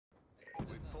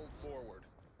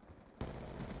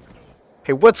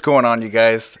Hey, what's going on, you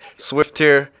guys? Swift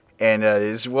here, and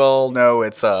as you well know,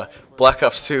 it's Black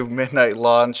Ops 2 midnight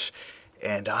launch,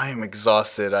 and I am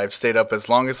exhausted. I've stayed up as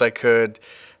long as I could,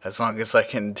 as long as I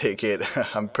can take it.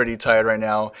 I'm pretty tired right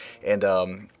now,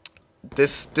 and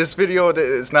this video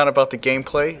is not about the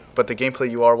gameplay, but the gameplay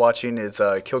you are watching is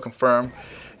Kill Confirm,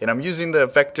 and I'm using the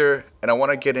Vector, and I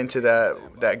want to get into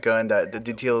that gun, the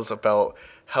details about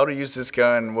how to use this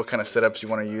gun, what kind of setups you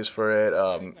want to use for it.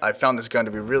 I found this gun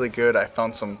to be really good. I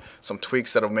found some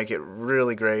tweaks that'll make it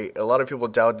really great. A lot of people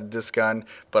doubted this gun,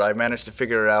 but I managed to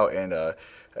figure it out and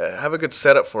have a good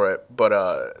setup for it. But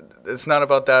it's not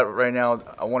about that right now.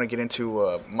 I want to get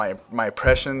into my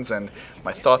impressions and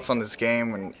my thoughts on this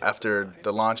game. And after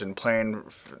the launch and playing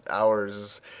for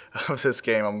hours of this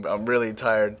game, I'm really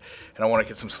tired and I want to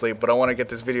get some sleep. But I want to get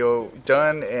this video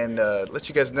done and let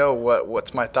you guys know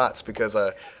what's my thoughts, because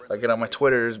I get on my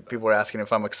Twitter, people are asking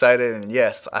if I'm excited, and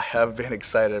yes, I have been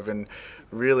excited. I've been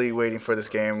really waiting for this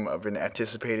game. I've been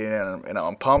anticipating it, and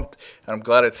I'm pumped, and I'm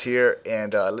glad it's here.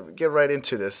 And let me get right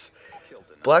into this.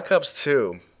 Black Ops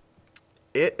 2.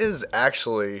 It is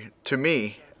actually, to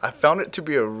me, I found it to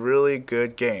be a really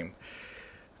good game.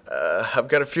 I've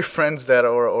got a few friends that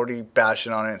are already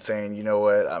bashing on it, saying, you know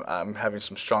what, I'm having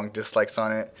some strong dislikes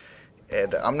on it,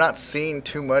 and I'm not seeing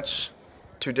too much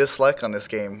to dislike on this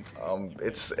game.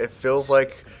 It feels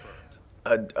like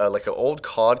like an old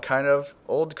COD, kind of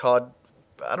old COD.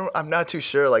 I'm not too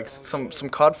sure. Like some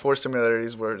COD 4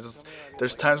 similarities where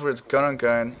there's times where it's gun on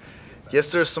gun. Yes,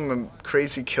 there's some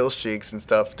crazy kill streaks and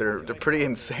stuff. They're pretty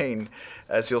insane.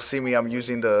 As you'll see me, I'm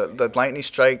using the lightning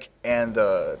strike and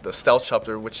the stealth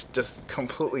chopper, which just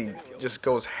completely just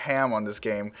goes ham on this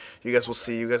game. You guys will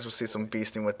see some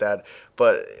beasting with that.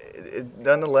 But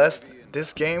nonetheless,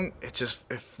 this game it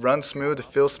runs smooth. It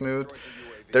feels smooth.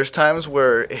 There's times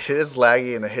where it is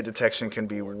laggy and the hit detection can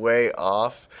be way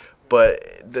off, but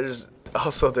there's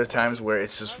also there are times where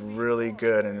it's just really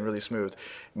good and really smooth.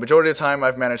 Majority of the time,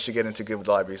 I've managed to get into good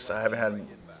lobbies. I haven't had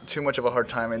too much of a hard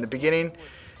time. In the beginning,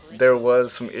 there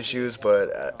was some issues, but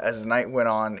as the night went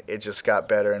on, it just got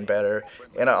better and better.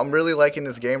 And I'm really liking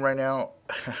this game right now.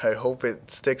 I hope it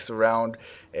sticks around,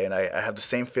 and I have the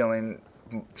same feeling.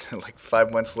 Like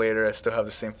 5 months later, I still have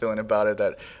the same feeling about it,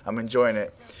 that I'm enjoying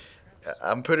it.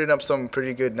 I'm putting up some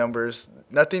pretty good numbers.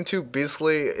 Nothing too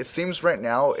beastly. It seems right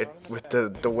now, with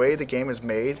the way the game is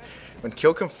made, when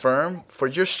kill confirm, for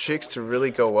your streaks to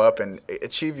really go up and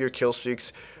achieve your kill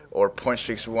streaks, or point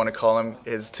streaks we want to call them,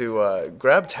 is to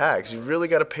grab tags. You really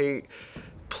got to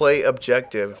play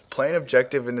objective. Playing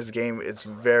objective in this game is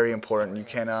very important. You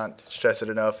cannot stress it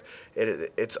enough.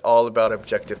 It's all about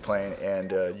objective playing,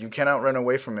 and you cannot run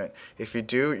away from it. If you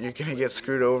do, you're going to get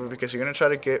screwed over, because you're going to try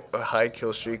to get a high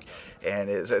kill streak, and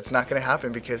it's not going to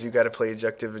happen, because you got to play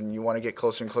objective and you want to get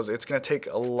closer and closer. It's going to take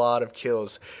a lot of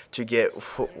kills to get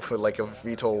like a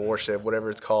VTOL warship, whatever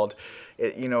it's called.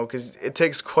 Because it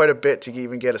takes quite a bit to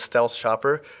even get a stealth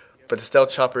chopper. But the stealth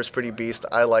chopper is pretty beast.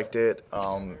 I liked it.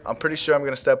 I'm pretty sure I'm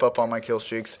going to step up on my kill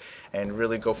streaks and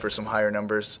really go for some higher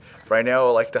numbers. Right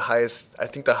now, I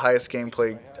think the highest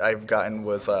gameplay I've gotten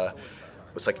was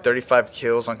like 35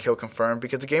 kills on kill confirm,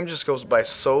 because the game just goes by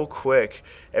so quick.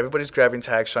 Everybody's grabbing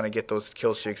tags trying to get those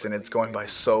kill streaks, and it's going by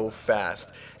so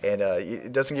fast. And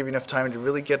it doesn't give you enough time to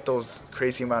really get those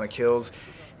crazy amount of kills.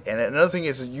 And another thing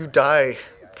is, you die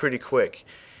pretty quick.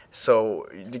 So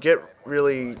to get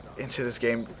really into this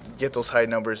game, get those high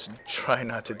numbers, try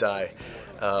not to die.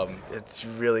 It's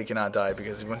really cannot die,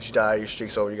 because once you die, your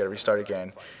streak's over. You got to restart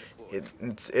again.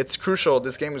 It's crucial.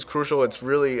 This game is crucial. It's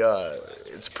really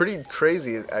it's pretty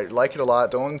crazy. I like it a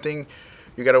lot. The only thing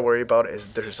you got to worry about is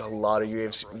there's a lot of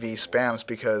UAV spams,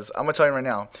 because I'm gonna tell you right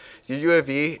now, your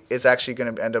UAV is actually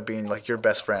gonna end up being like your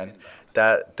best friend.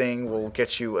 That thing will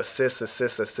get you assists,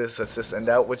 and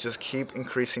that would just keep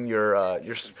increasing your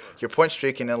point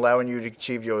streak and allowing you to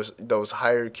achieve those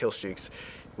higher kill streaks,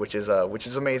 which is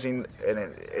amazing. And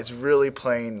it's really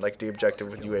playing like the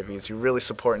objective with UAVs. You're really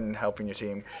supporting and helping your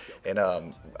team. And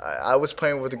I was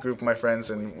playing with a group of my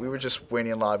friends, and we were just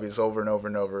winning lobbies over and over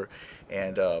and over.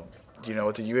 And the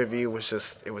UAV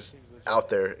it was out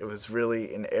there. It was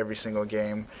really in every single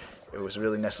game. It was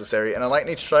really necessary. And a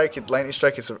lightning strike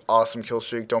is an awesome kill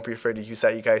streak. Don't be afraid to use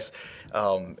that, you guys.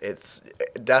 It's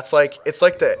like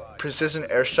the precision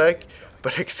airstrike,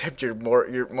 but except you're more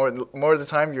of the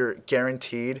time you're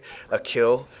guaranteed a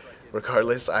kill,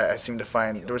 regardless. I seem to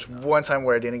find there was one time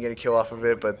where I didn't get a kill off of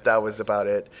it, but that was about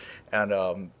it.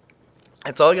 And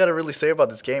that's all I got to really say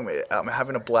about this game. I'm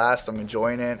having a blast. I'm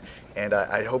enjoying it, and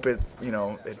I hope it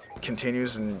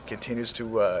continues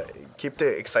to keep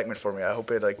the excitement for me. I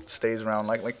hope it stays around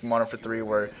like Modern Warfare 3,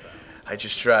 where I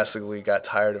just drastically got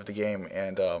tired of the game,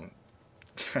 and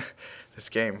this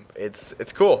game,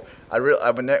 it's cool.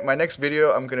 My next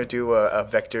video, I'm gonna do a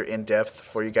vector in depth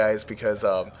for you guys because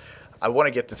I want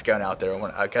to get this gun out there.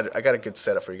 I got a good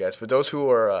setup for you guys. For those who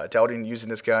are doubting using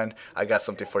this gun, I got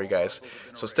something for you guys.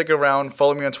 So stick around,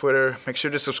 follow me on Twitter. Make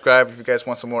sure to subscribe if you guys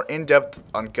want some more in depth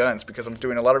on guns because I'm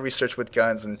doing a lot of research with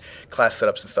guns and class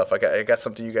setups and stuff. I got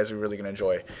something you guys are really gonna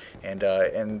enjoy, and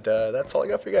that's all I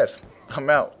got for you guys. I'm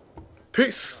out.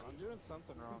 Peace.